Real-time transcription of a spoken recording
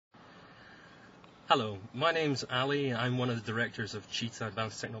Hello, my name's Ali. I'm one of the directors of Cheetah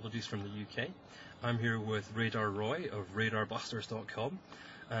Advanced Technologies from the UK. I'm here with Radar Roy of RadarBusters.com,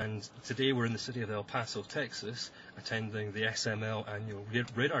 and today we're in the city of El Paso, Texas, attending the SML annual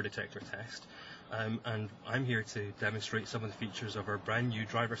radar detector test. And I'm here to demonstrate some of the features of our brand new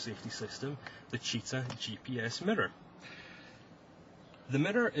driver safety system, the Cheetah GPS Mirror. The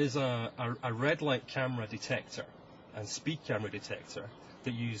mirror is a red light camera detector and speed camera detector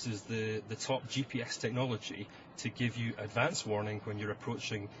that uses the top GPS technology to give you advance warning when you're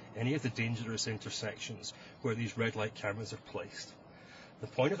approaching any of the dangerous intersections where these red light cameras are placed. The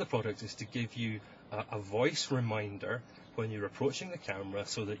point of the product is to give you a voice reminder when you're approaching the camera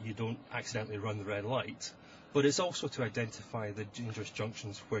so that you don't accidentally run the red light, but it's also to identify the dangerous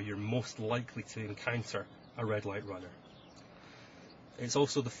junctions where you're most likely to encounter a red light runner. It's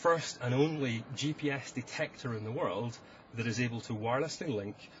also the first and only GPS detector in the world that is able to wirelessly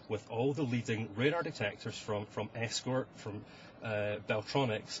link with all the leading radar detectors from Escort, from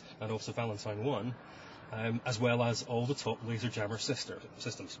Beltronics, and also Valentine One, as well as all the top laser jammer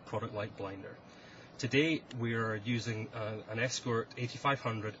systems, product like Blinder. Today we are using an Escort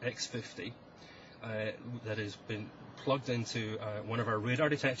 8500 X50 that has been plugged into one of our radar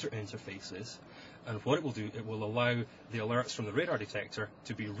detector interfaces, and what it will do, it will allow the alerts from the radar detector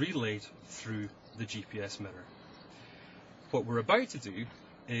to be relayed through the GPS mirror. What we're about to do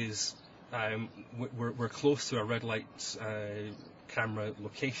is we're close to a red light camera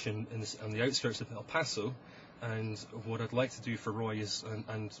location on the outskirts of El Paso, and what I'd like to do for Roy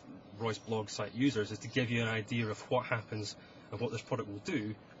and Roy's blog site users is to give you an idea of what happens and what this product will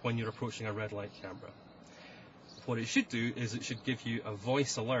do when you're approaching a red light camera. What it should do is it should give you a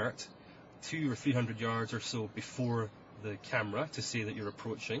voice alert 200 or 300 yards or so before the camera to say that you're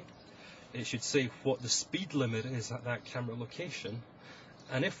approaching. It should say what the speed limit is at that camera location,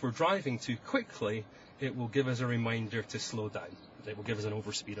 and if we're driving too quickly, it will give us a reminder to slow down. It will give us an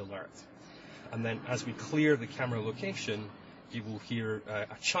overspeed alert. And then as we clear the camera location, you will hear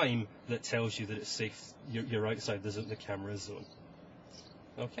a chime that tells you that it's safe, you're outside the camera zone.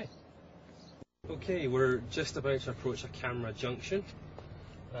 Okay, we're just about to approach a camera junction,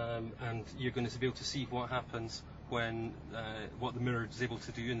 and you're going to be able to see what happens when what the mirror is able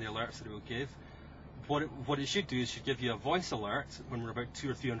to do and the alerts that it will give. What it should do is should give you a voice alert when we're about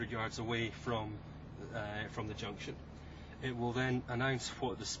 200 or 300 yards away from the junction. It will then announce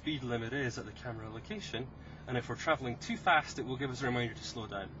what the speed limit is at the camera location, and if we're traveling too fast, it will give us a reminder to slow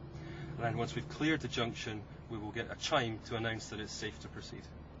down. And then once we've cleared the junction, we will get a chime to announce that it's safe to proceed.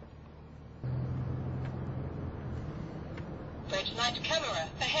 Red light camera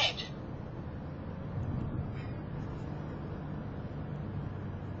ahead.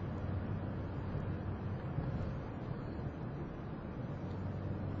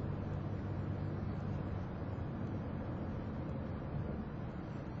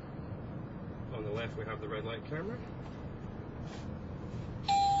 On the left we have the red light camera.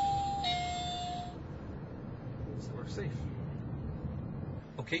 So we're safe.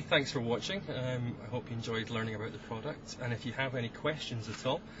 Okay, thanks for watching. I hope you enjoyed learning about the product, and if you have any questions at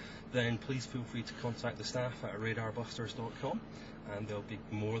all, then please feel free to contact the staff at RadarBusters.com, and they'll be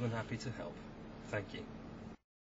more than happy to help. Thank you.